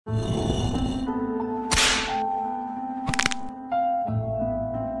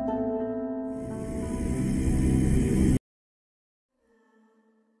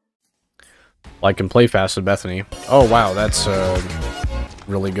I can play fast with Bethany. Oh wow, that's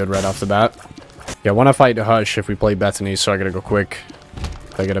really good right off the bat. Yeah, I want to fight Hush if we play Bethany, so I gotta go quick.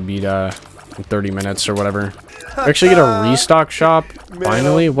 I gotta beat in 30 minutes or whatever. We actually get a restock shop,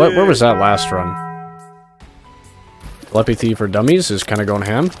 finally. Where was that last run? Telepathy for Dummies is kind of going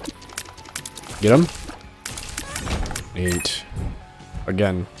ham. Get him. Neat.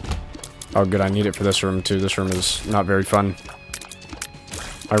 Again. Oh good, I need it for this room too. This room is not very fun.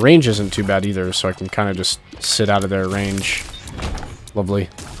 My range isn't too bad either, so I can kind of just sit out of their range. Lovely.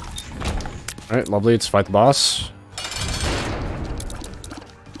 Alright, lovely. Let's fight the boss.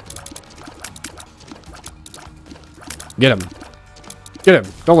 Get him. Get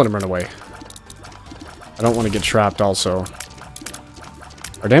him. Don't let him run away. I don't want to get trapped also.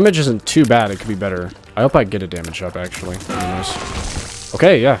 Our damage isn't too bad. It could be better. I hope I get a damage up, actually. Nice.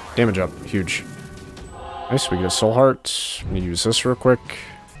 Okay, yeah. Damage up. Huge. Nice. We get a soul heart. I'm going to use this real quick.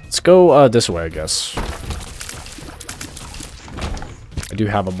 Let's go this way, I guess. I do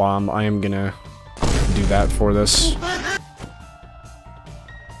have a bomb. I am gonna do that for this.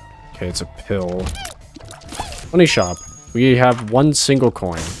 Okay, it's a pill. Money shop. We have one single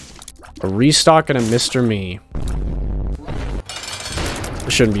coin. A restock and a Mr. Me.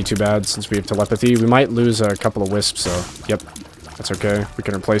 This shouldn't be too bad since we have telepathy. We might lose a couple of wisps, so yep. That's okay. We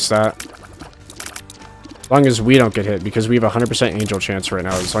can replace that. As long as we don't get hit, because we have a 100% angel chance right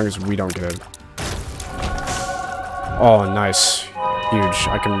now, as long as we don't get hit. Oh, nice. Huge.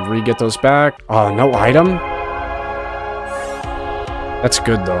 I can re-get those back. Oh, no item? That's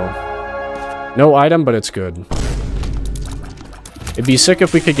good, though. No item, but it's good. It'd be sick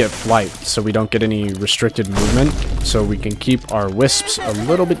if we could get flight, so we don't get any restricted movement, so we can keep our wisps a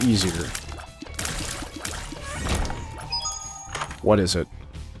little bit easier. What is it?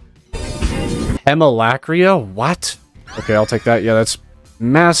 Hemolacria? What? Okay, I'll take that. Yeah, that's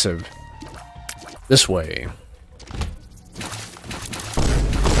massive. This way.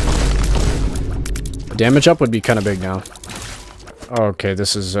 Damage up would be kind of big now. Okay,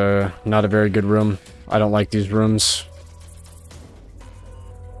 this is not a very good room. I don't like these rooms.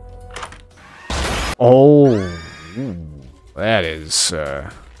 Oh, that is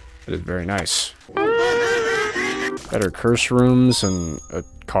very nice. Better curse rooms and a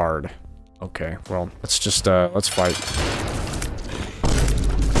card. Okay, well, let's just, let's fight.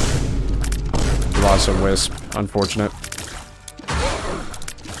 Lost a wisp. Unfortunate.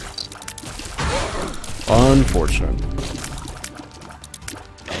 Unfortunate.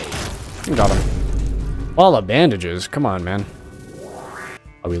 Got him. All the bandages. Come on, man.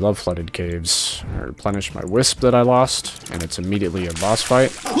 Oh, we love flooded caves. I replenish my wisp that I lost, and it's immediately a boss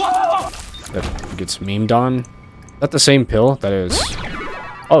fight. That gets memed on. Is that the same pill? That is.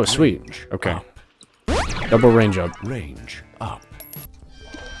 Oh, sweet. Okay. Double range up. Range up.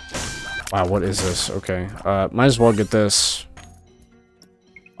 Wow, what is this? Okay. Might as well get this.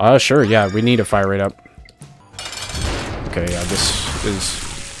 Sure, yeah, we need a fire rate up. Okay, yeah, this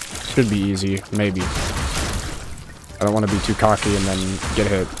is... should be easy, maybe. I don't want to be too cocky and then get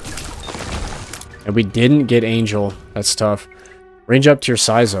hit. And we didn't get Angel. That's tough. Range up to your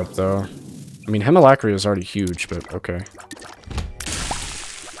size up, though. I mean, Hemolacria is already huge, but okay.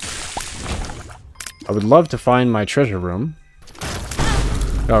 I would love to find my treasure room.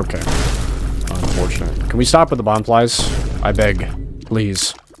 Okay. Unfortunate. Can we stop with the bomb flies? I beg.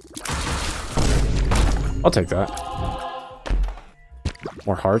 Please. I'll take that.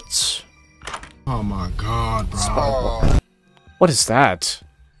 More hearts. Oh my god, bro. What is that?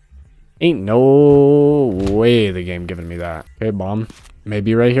 Ain't no way the game giving me that. Okay, bomb.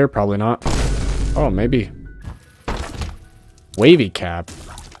 Maybe right here. Probably not. Oh, maybe. Wavy cap.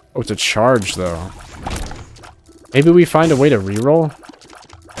 Oh, it's a charge, though. Maybe we find a way to reroll?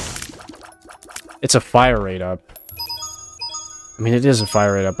 It's a fire rate up. I mean, it is a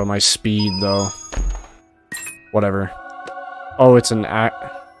fire rate up, but my speed, though. Whatever. Oh, it's an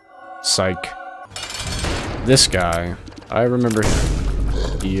psych. This guy. I remember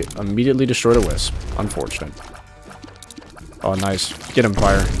him. He immediately destroyed a wisp. Unfortunate. Oh, nice. Get him,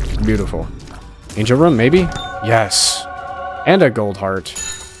 fire. Beautiful. Angel room, maybe? Yes. And a gold heart.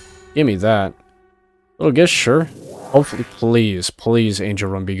 Give me that. Little gift, sure. Hopefully, please, please, Angel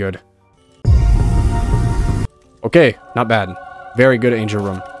Room be good. Okay, not bad. Very good Angel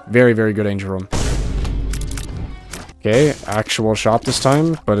Room. Very, very good Angel Room. Okay, actual shop this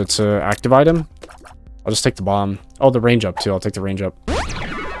time, but it's an active item. I'll just take the bomb. Oh, the range up too. I'll take the range up.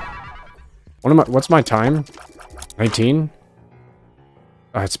 What's my time? 19?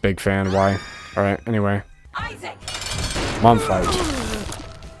 Oh, it's big fan. Why? Alright, anyway. Mom fight.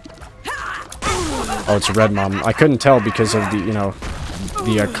 Oh, it's a red mom. I couldn't tell because of the, you know,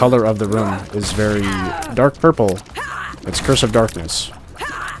 the color of the room is very dark purple. It's Curse of Darkness.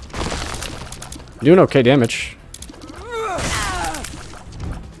 Doing okay damage.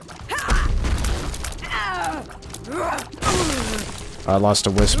 I lost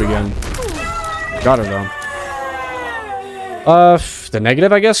a wisp again. Got her though. The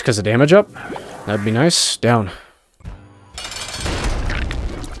negative, I guess, because the damage up. That'd be nice. Down.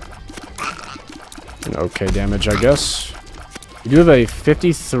 An okay damage, I guess. We do have a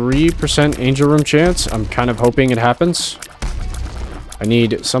 53% Angel Room chance. I'm kind of hoping it happens. I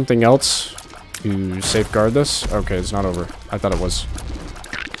need something else to safeguard this. Okay, it's not over. I thought it was.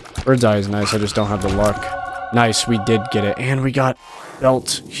 Bird's Eye is nice. I just don't have the luck. Nice, we did get it. And we got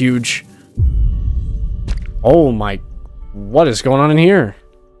belt. Huge. Oh my... What is going on in here?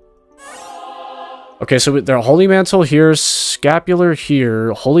 Okay, so there are Holy Mantle here, Scapular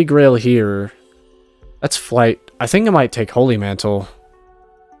here, Holy Grail here. That's flight. I think I might take Holy Mantle.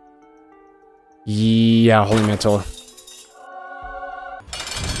 Yeah, Holy Mantle.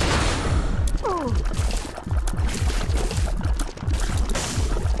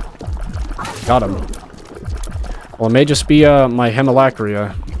 Got him. Well, it may just be my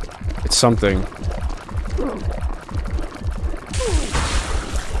Hemilacria. It's something.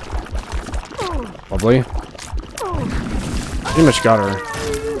 Lovely. Pretty much got her.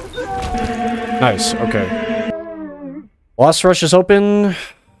 Nice, okay. Boss Rush is open.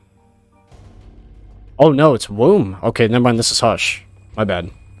 Oh no, it's Womb. Okay, never mind, this is Hush. My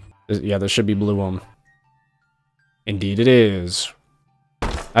bad. Yeah, there should be Blue Womb. Indeed it is.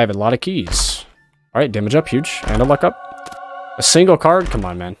 I have a lot of keys. Alright, damage up, huge. And a luck up. A single card? Come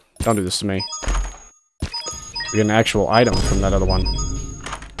on, man. Don't do this to me. We get an actual item from that other one.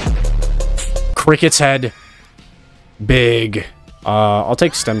 Cricket's Head. Big. I'll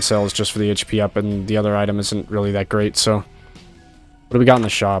take Stem Cells just for the HP up, and the other item isn't really that great, so... What do we got in the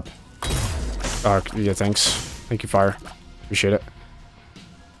shop? Yeah, thanks. Thank you, Fire. Appreciate it.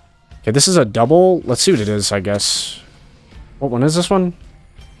 Okay, this is a double. Let's see what it is, I guess. What one is this one?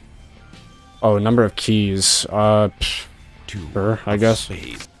 Oh, number of keys. Sure, I guess.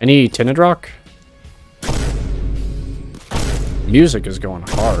 Any Tinted Rock? Music is going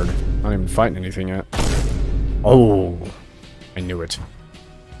hard. Not even fighting anything yet. Oh, I knew it.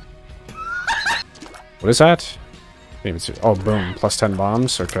 What is that? Can't even see. Oh, boom. Plus 10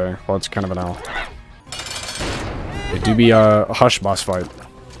 bombs? Okay, well, it's kind of an L. It do be a Hush boss fight.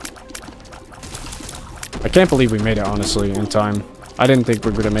 I can't believe we made it, honestly, in time. I didn't think we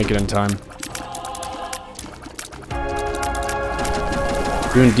were going to make it in time.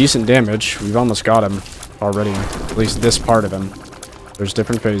 Doing decent damage. We've almost got him already. At least this part of him. There's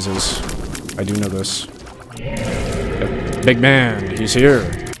different phases. I do know this. Yep. Big man, he's here.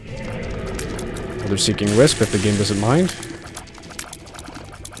 Another Seeking Wisp if the game doesn't mind.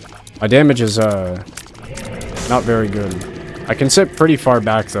 My damage is not very good. I can sit pretty far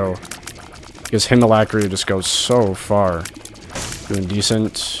back though. Because Hemilacria just goes so far. Doing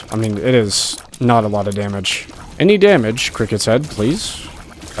decent. I mean, it is not a lot of damage. Any damage, Cricket's Head, please.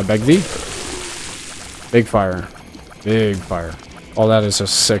 I beg thee. Big fire. Big fire. Oh, that is a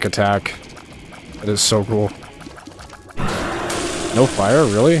sick attack. That is so cool. No fire?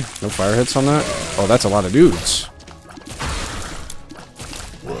 Really? No fire hits on that? Oh, that's a lot of dudes.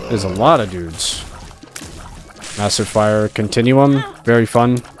 There's a lot of dudes. Massive fire. Continuum. Very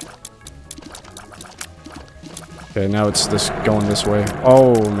fun. Okay, now it's this going this way.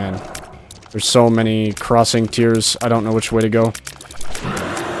 Oh, man. There's so many crossing tiers. I don't know which way to go.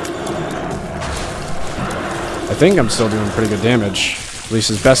 I think I'm still doing pretty good damage. At least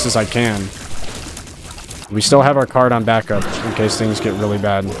as best as I can. We still have our card on backup in case things get really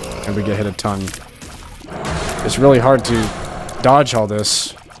bad and we get hit a ton. It's really hard to dodge all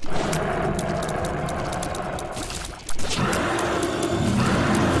this.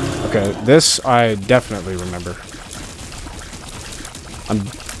 Okay, this I definitely remember. I'm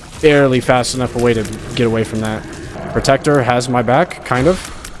barely fast enough away to get away from that. Protector has my back, kind of.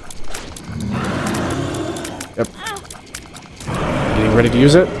 Yep. Getting ready to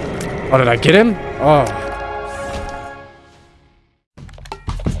use it. Oh, did I get him? Oh.